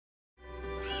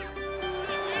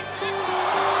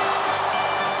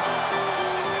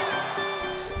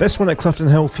This one at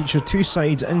Cliftonhill featured two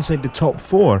sides inside the top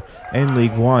four in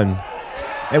League One.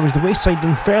 It was the wayside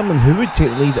Dunfermline who would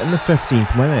take the lead in the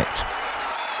 15th minute.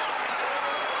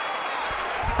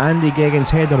 Andy Geggan's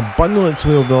header bundled its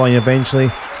way over the line eventually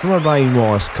from a Ryan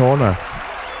Wallace corner.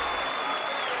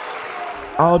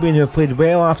 Albion, who have played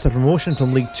well after promotion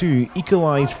from League 2,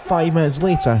 equalised 5 minutes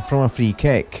later from a free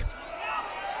kick.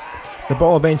 The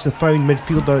ball eventually found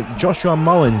midfielder Josh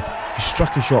Mullin, who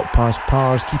struck a shot past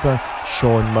Parr's keeper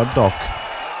Sean Murdoch.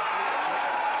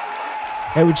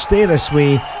 It would stay this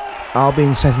way,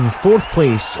 Albion sit in 4th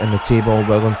place in the table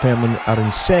while Dunfermline are in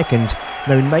 2nd,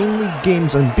 now 9 league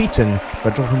games unbeaten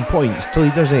but dropping points to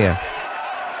leaders there.